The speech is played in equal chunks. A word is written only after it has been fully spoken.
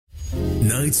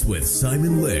Nights with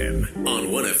Simon Lim on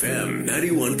 1FM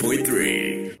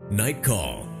 91.3. Night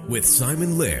Call with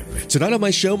Simon Lim. Tonight on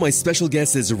my show, my special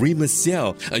guest is REMUS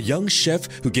SEOW, a young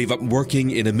chef who gave up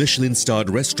working in a Michelin-starred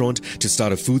restaurant to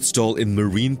start a food stall in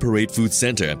Marine Parade Food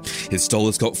Centre. His stall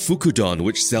is called FUKUDON,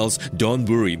 which sells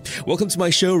donburi. Welcome to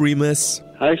my show, REMUS.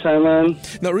 Hi, Simon.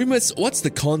 Now, REMUS, what's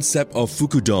the concept of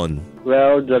FUKUDON?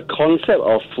 Well, the concept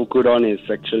of FUKUDON is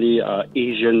actually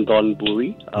Asian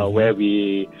donburi, where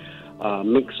we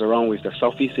mix around with the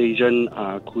Southeast Asian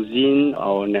cuisine,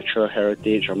 our natural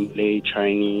heritage, Malay,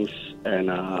 Chinese, and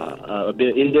a bit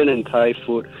of Indian and Thai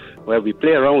food, where we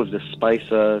play around with the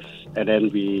spices, and then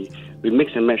we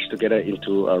mix and match together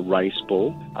into a rice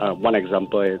bowl. One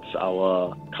example is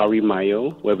our curry mayo,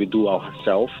 where we do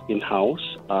ourselves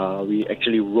in-house. We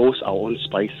actually roast our own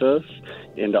spices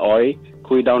in the oil,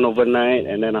 cool it down overnight,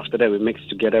 and then after that we mix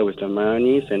together with the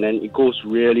mayonnaise, and then it goes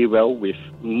really well with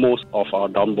most of our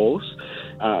don bowls.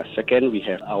 Second, we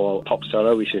have our top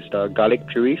seller, which is the garlic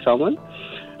puree salmon.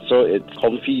 So it's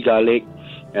confit garlic,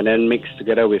 and then mixed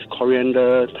together with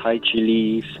coriander, Thai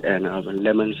chilies, and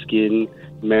lemon skin,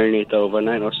 marinated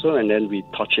overnight also, and then we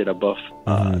touch it above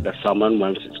the salmon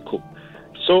once it's cooked.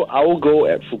 So our goal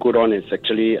at FUKUDON is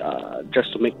actually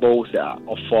just to make bowls that are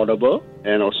affordable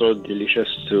and also delicious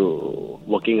to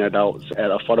working adults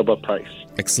at affordable price.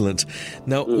 Excellent.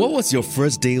 Now, what was your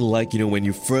first day like, when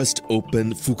you first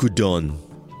opened FUKUDON?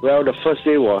 Well, the first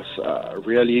day was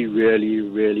really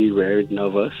very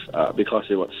nervous because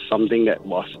it was something that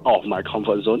was out of my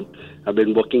comfort zone. I've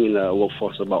been working in the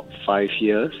workforce about 5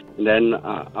 years. And then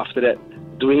after that,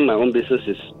 doing my own business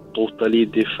is totally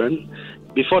different.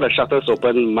 Before the shutters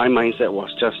opened, my mindset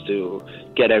was just to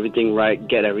get everything right,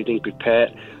 get everything prepared,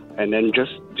 and then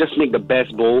just make the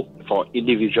best bowl for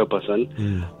individual person,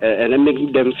 and then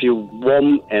making them feel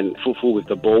warm and full with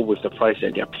the bowl, with the price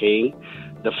that they're paying.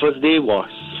 The first day was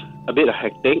a bit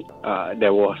hectic.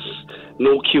 There was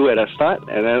no queue at the start,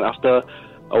 and then after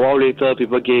a while later,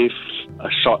 people gave a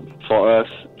shot for us.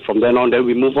 From then on, then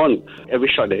we move on. Every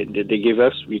shot they give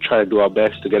us, we try to do our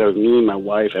best together with me, my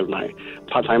wife, and my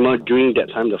part-timer during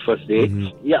that time, the first day.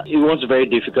 Yeah, it was very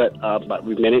difficult, but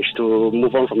we managed to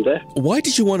move on from there. Why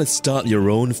did you want to start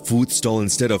your own food stall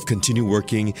instead of continue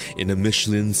working in a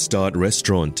Michelin-starred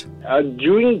restaurant?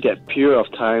 During that period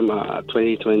of time,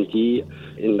 2020,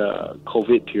 in the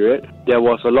COVID period, there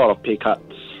was a lot of pay cuts.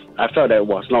 I felt that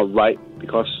was not right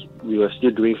because we were still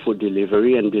doing food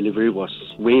delivery, and delivery was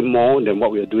way more than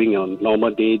what we were doing on normal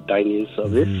day dine-in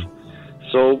service.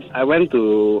 So I went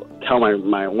to tell one of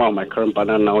my current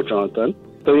partner now, Jonathan,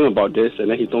 told him about this,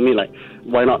 and then he told me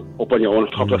why not open your own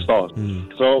hawker store?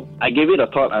 So I gave it a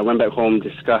thought. I went back home,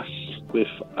 discussed with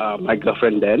my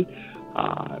girlfriend then.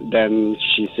 Then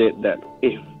she said that,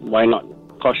 hey, why not?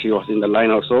 Because she was in the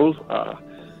line also.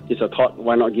 It's a thought,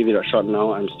 why not give it a shot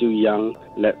now? I'm still young,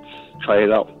 let's try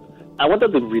it out. I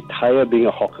wanted to retire being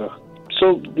a hawker.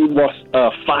 So it was a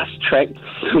fast track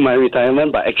to my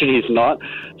retirement, but actually it's not.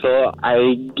 So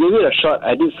I gave it a shot.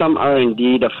 I did some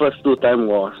R&D. The first 2 times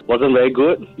wasn't very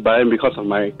good, but then because of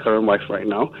my current wife right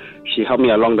now, she helped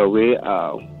me along the way.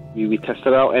 We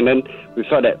tested out, and then we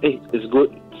felt that, hey, it's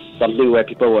good, something where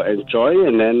people will enjoy,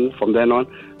 and then from then on,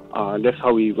 that's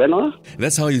how we went on.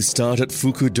 That's how you started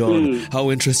FUKUDON.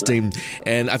 How interesting.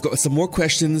 And I've got some more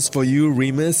questions for you,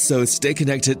 REMUS, so stay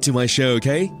connected to my show,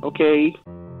 okay? Okay.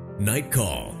 Night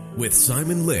Call with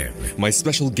Simon Lim. My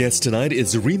special guest tonight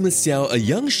is REMUS SEOW, a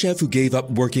young chef who gave up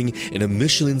working in a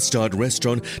Michelin-starred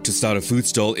restaurant to start a food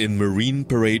stall in Marine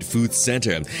Parade Food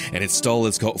Centre. And its stall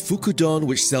is called FUKUDON,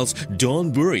 which sells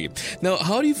donburi. Now,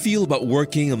 how do you feel about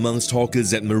working amongst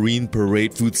hawkers at Marine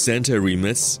Parade Food Centre,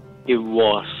 REMUS? It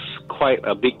was quite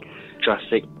a big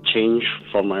drastic change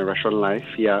from my restaurant life.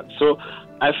 Yeah, so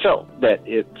I felt that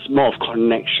it's more of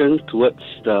connection towards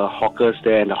the hawkers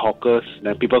there and the hawkers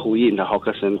and people who eat in the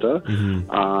hawker center.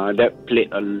 That played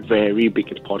a very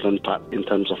big important part in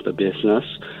terms of the business.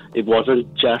 It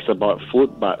wasn't just about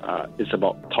food, but it's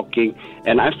about talking.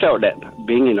 And I felt that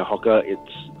being in a hawker,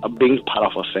 it's being part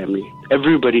of a family.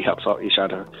 Everybody helps out each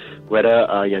other.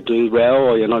 Whether you're doing well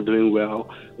or you're not doing well,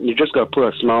 you just got to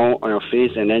put a smile on your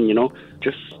face and then,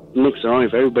 just mix around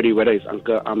with everybody, whether it's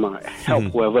uncle, ama, help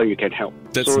whoever you can help.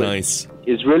 That's nice.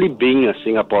 It's really being a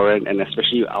Singaporean, and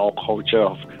especially our culture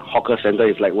of hawker center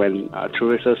is like when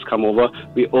tourists come over,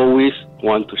 we always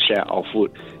want to share our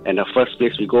food. And the first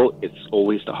place we go, it's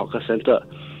always the hawker center.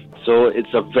 So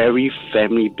it's a very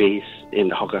family base in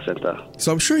the hawker center.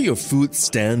 So I'm sure your food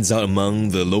stands out among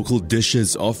the local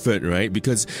dishes offered, right?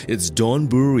 Because it's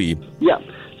donburi. Yeah.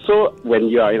 So when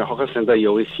you are in a hawker center, you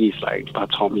always see bak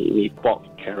chor mee, mee pok,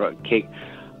 carrot cake.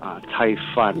 Thai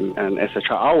fun, and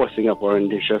etc. Our Singaporean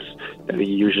dishes that we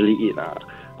usually eat.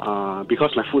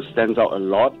 Because my food stands out a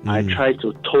lot, I try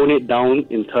to tone it down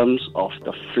in terms of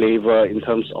the flavor, in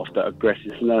terms of the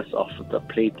aggressiveness of the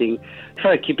plating.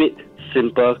 Try to keep it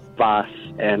simple, fast,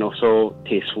 and also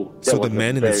tasteful. So the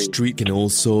man in the street can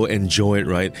also enjoy it,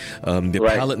 right? Their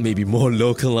palate may be more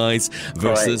localized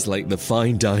versus like the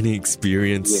fine dining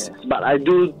experience. Yes, but I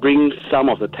do bring some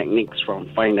of the techniques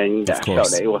from fine dining that I felt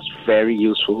that it was very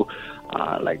useful.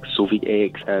 Like sous vide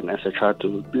eggs and etc.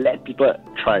 to let people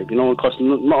try, because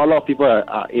not a lot of people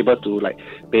are able to like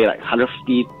pay like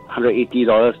 $150,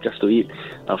 $180 just to eat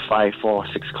a 5, 4,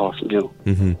 6 course meal.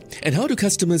 And how do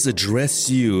customers address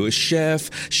you? Chef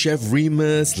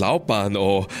Remus, 老板,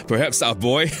 or perhaps our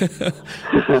boy?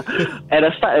 At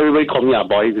the start, everybody called me a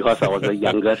boy because I was the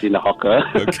youngest in the hawker.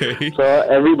 Okay. So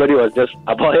everybody was just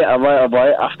a boy.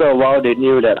 After a while, they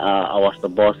knew that I was the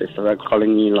boss. They started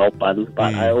calling me 老板.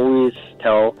 But I always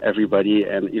tell everybody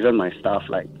and even my staff,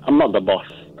 like, I'm not the boss.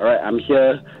 All right, I'm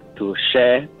here to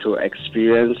share, to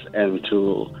experience, and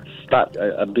to start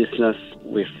a business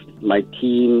with my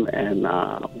team and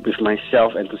with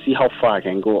myself, and to see how far I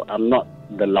can go. I'm not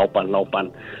the 老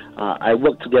板. I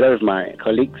work together with my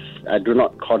colleagues. I do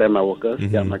not call them my workers.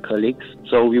 They are my colleagues.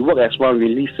 So we work as one. We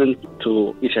listen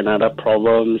to each another's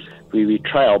problems. We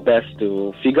try our best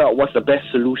to figure out what's the best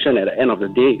solution at the end of the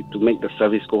day to make the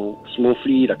service go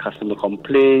smoothly, the customer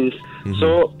complains.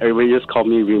 So everybody just call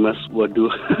me Remus, will do.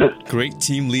 Great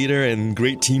team leader and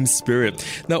great team spirit.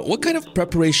 Now, what kind of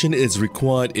preparation is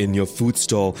required in your food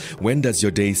stall? When does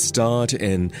your day start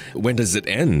and when does it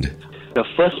end? The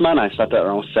first month I started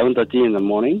around 7:30 in the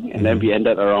morning, and then we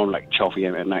ended around like 12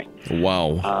 a.m. at night.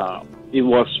 Wow. It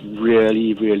was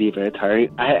really, really very tiring.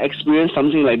 I had experienced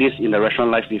something like this in the restaurant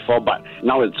life before, but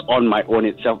now it's on my own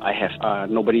itself. I have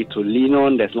nobody to lean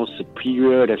on. There's no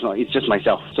superior. It's just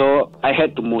myself. So I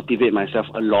had to motivate myself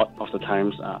a lot of the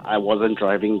times. I wasn't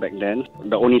driving back then.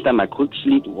 The only time I could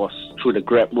sleep was through the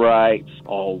Grab rides,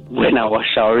 or when I was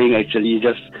showering, actually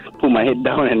just put my head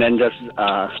down and then just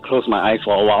close my eyes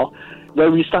for a while.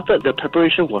 When we started, the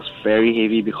preparation was very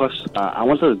heavy because I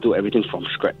wanted to do everything from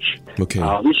scratch. Okay.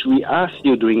 Which we are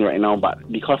still doing right now,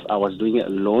 but because I was doing it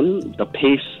alone, the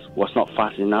pace was not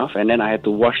fast enough, and then I had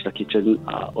to wash the kitchen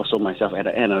also myself at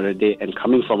the end of the day. And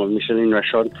coming from a Michelin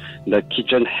restaurant, the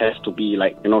kitchen has to be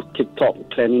like, tip-top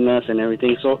cleanliness and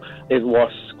everything. So it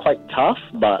was quite tough,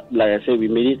 but like I said, we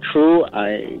made it through.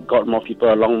 I got more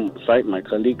people alongside my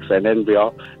colleagues, and then we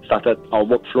all started our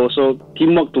workflow. So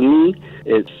teamwork to me,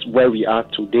 it's where we are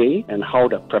today, and how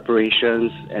the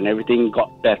preparations and everything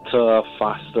got better,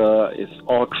 faster. It's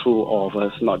all through all of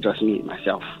us, not just me,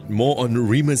 myself. More on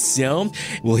Remus SEOW.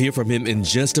 We'll hear from him in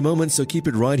just a moment, so keep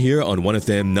it right here on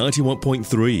 1FM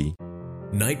 91.3.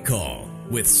 Night Call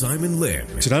with Simon Lim.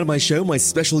 Tonight on my show, my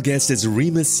special guest is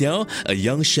Remus SEOW, a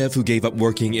young chef who gave up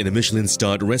working in a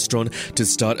Michelin-starred restaurant to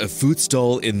start a food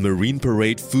stall in Marine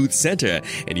Parade Food Centre.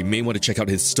 And you may want to check out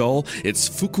his stall. It's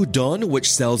FUKUDON, which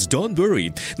sells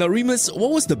donburi. Now, Remus,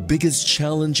 what was the biggest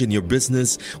challenge in your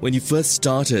business when you first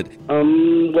started?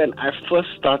 When I first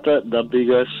started, the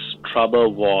biggest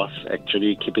trouble was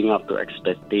actually keeping up to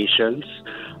expectations.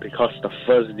 Because the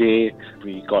first day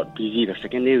we got busy, the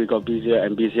second day we got busier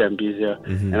and busier and busier,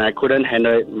 and I couldn't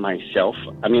handle it myself.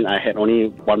 I mean, I had only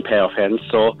one pair of hands,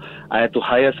 so I had to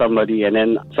hire somebody, and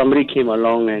then somebody came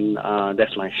along, and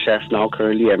that's my chef now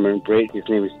currently at Marine Parade. His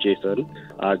name is Jason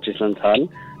Tan.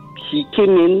 He came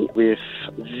in with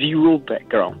zero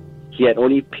background. He had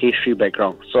only pastry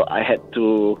background, so I had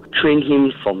to train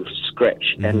him from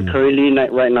scratch. And currently,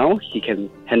 right now, he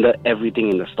can handle everything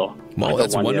in the store. Wow,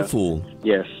 that's wonderful.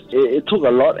 Yes, it took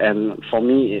a lot, and for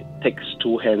me, it takes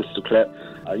two hands to clap.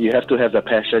 You have to have the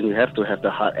passion, you have to have the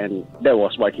heart, and that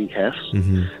was what he has.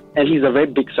 And he's a very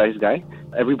big-sized guy.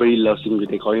 Everybody loves him.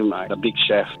 They call him the big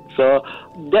chef. So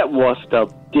that was the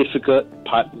difficult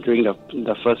part during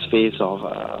the first phase of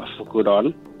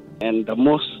FUKUDON. And the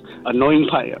most annoying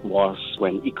part was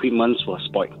when equipment was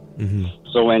spoiled.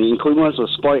 So when equipment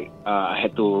was spoiled, I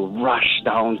had to rush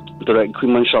down to the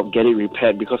equipment shop, get it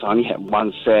repaired because I only had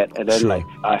one set, and then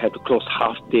I had to close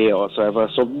half day or whatever.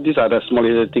 So these are the small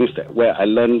little things where I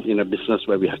learned in a business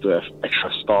where we have to have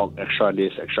extra stock, extra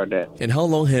this, extra that. And how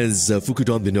long has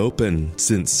FUKUDON been open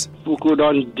since?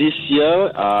 FUKUDON this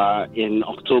year, in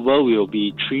October, will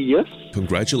be 3 years.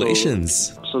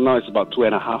 Congratulations. So now it's about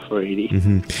 2.5 already.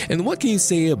 And what can you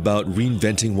say about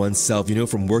reinventing oneself,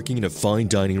 from working in a fine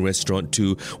dining restaurant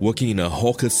to working in a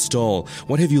hawker stall?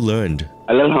 What have you learned?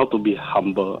 I learned how to be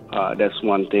humble. That's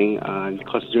one thing.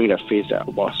 Because during that phase, I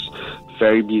was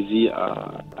very busy,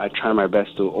 I try my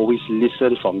best to always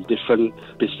listen from different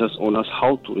business owners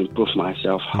how to improve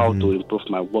myself, how to improve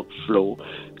my workflow,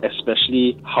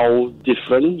 especially how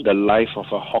different the life of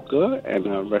a hawker and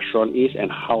a restaurant is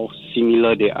and how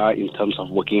similar they are in terms of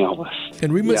working hours.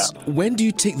 And Remus, when do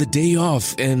you take the day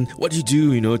off and what do you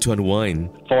do, to unwind?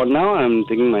 For now, I'm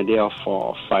taking my day off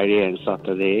for Friday and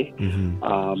Saturday.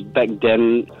 Back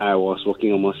then, I was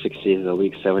working almost 6 days a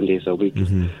week, 7 days a week,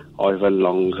 or even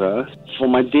longer. For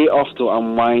my day off to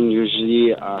unwind,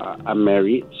 usually I'm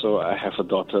married, so I have a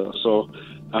daughter. So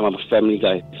I'm a family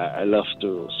guy. I love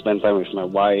to spend time with my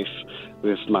wife,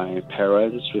 with my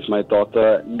parents, with my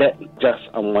daughter. That just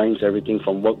unwinds everything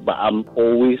from work, but I'm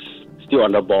always still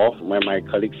on the ball when my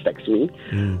colleagues text me.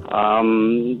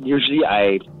 Usually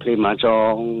I play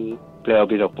mahjong, play a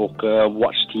bit of poker,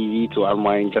 watch TV to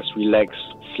unwind, just relax,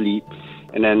 sleep,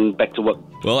 and then back to work.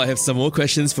 Well, I have some more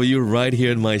questions for you right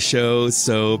here in my show.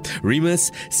 So,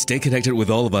 Remus, stay connected with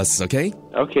all of us, okay?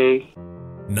 Okay.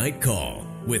 Night Call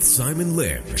with Simon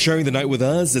Lim. Sharing the night with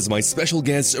us is my special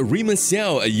guest, Remus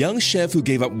SEOW, a young chef who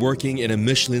gave up working in a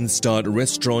Michelin-starred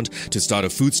restaurant to start a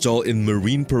food stall in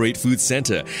Marine Parade Food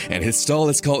Centre. And his stall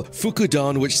is called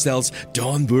FUKUDON, which sells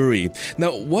donburi.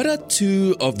 Now, what are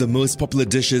two of the most popular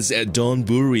dishes at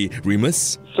donburi,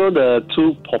 Remus? So the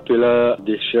two popular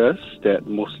dishes that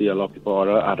mostly a lot of people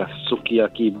order are the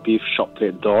sukiyaki beef short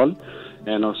plate don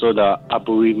and also the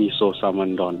aburi miso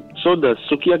salmon don. So the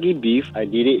sukiyaki beef, I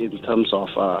did it in terms of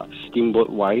steamboat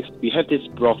wise. We have this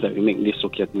broth that we make, this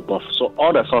sukiyaki broth. So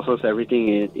all the sauces, everything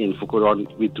in Fukudon,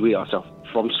 we do it ourselves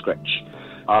from scratch.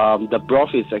 The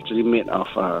broth is actually made of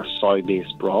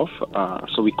soy-based broth.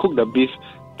 So we cook the beef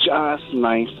just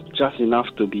nice, just enough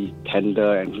to be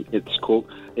tender and it's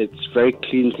cooked. It's very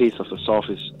clean taste of the sauce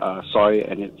is soy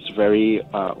and it's very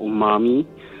umami.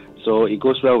 So it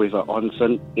goes well with an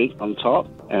onsen egg on top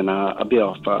and a bit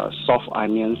of soft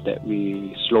onions that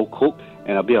we slow cook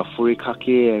and a bit of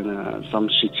furikake and some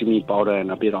shichimi powder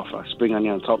and a bit of spring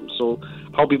onion on top. So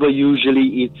how people usually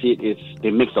eat it is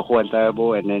they mix the whole entire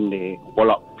bowl and then they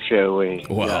roll up straight away.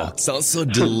 Wow, sounds so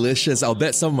delicious. I'll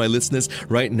bet some of my listeners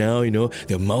right now,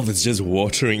 their mouth is just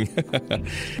watering.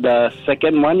 The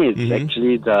second one is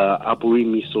actually the aburi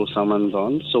miso salmon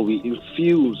don. So we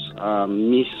infuse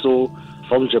miso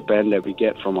from Japan that we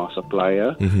get from our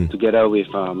supplier, together with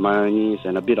mayonnaise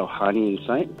and a bit of honey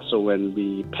inside. So when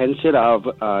we pan-sear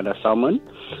the salmon,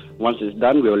 once it's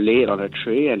done, we'll lay it on a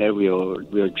tray and then we'll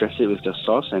dress it with the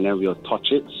sauce and then we'll torch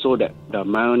it so that the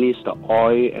mayonnaise, the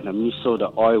oil, and the miso,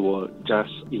 the oil will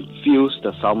just infuse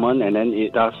the salmon and then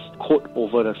it does coat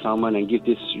over the salmon and give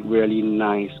this really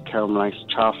nice caramelized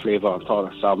char flavor on top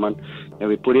of the salmon. And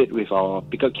we put it with our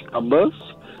pickled cucumbers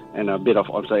and a bit of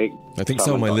onsen egg. I think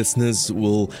some of my listeners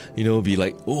will, be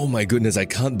like, oh my goodness, I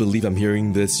can't believe I'm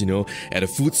hearing this, at a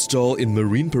food stall in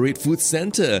Marine Parade Food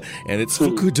Centre, and it's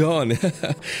Fukudon.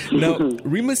 Now,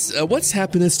 Remus, what's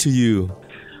happiness to you?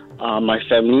 My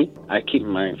family. I keep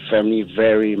my family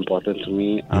very important to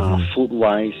me.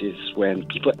 Food-wise is when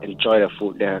people enjoy the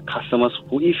food. There are customers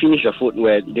who eat finish the food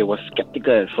where they were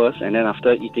skeptical at first, and then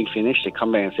after eating finish, they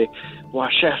come back and say, wow,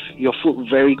 chef, your food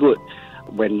very good.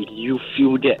 When you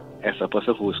feel that as a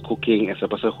person who is cooking, as a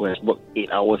person who has worked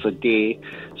 8 hours a day,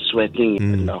 sweating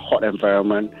in a hot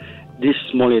environment, these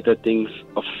small little things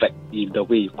affect the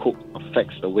way you cook,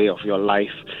 affects the way of your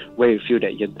life, where you feel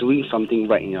that you're doing something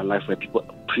right in your life, where people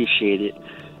appreciate it.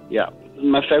 Yeah,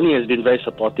 my family has been very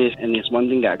supportive, and it's one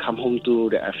thing that I come home to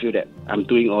that I feel that I'm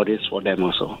doing all this for them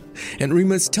also. And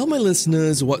Remus, tell my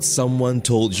listeners what someone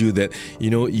told you that,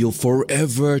 you'll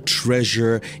forever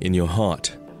treasure in your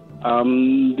heart.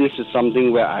 This is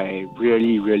something where I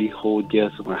really, really hold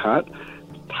dear to my heart.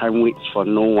 Time waits for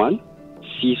no one.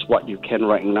 Seize what you can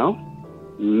right now.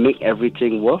 Make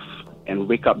everything worth and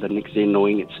wake up the next day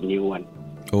knowing it's a new one.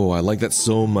 Oh, I like that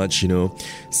so much,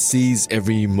 Seize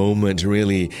every moment,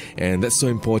 really. And that's so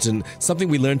important. Something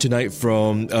we learned tonight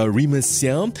from Remus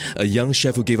SEOW, a young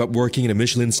chef who gave up working in a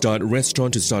Michelin-starred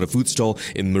restaurant to start a food stall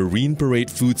in Marine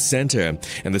Parade Food Centre.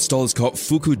 And the stall is called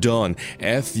FUKUDON,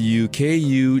 F-U-K-U-D-O-N,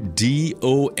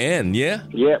 yeah?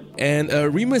 Yeah. And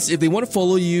Remus, if they want to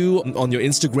follow you on your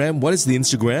Instagram, what is the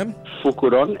Instagram?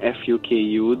 FUKUDON,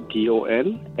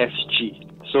 F-U-K-U-D-O-N, S-G.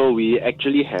 So we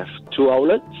actually have 2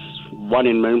 outlets. One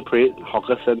in Marine Parade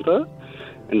Hawker Centre,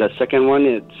 and the second one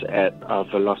is at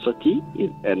Velocity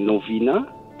at Novena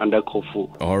under Kofu.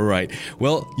 All right.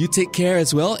 Well, you take care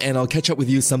as well, and I'll catch up with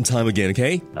you sometime again,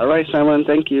 okay? All right, Simon.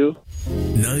 Thank you.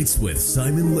 Nights with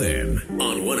Simon Lim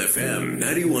on 1FM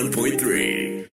 91.3.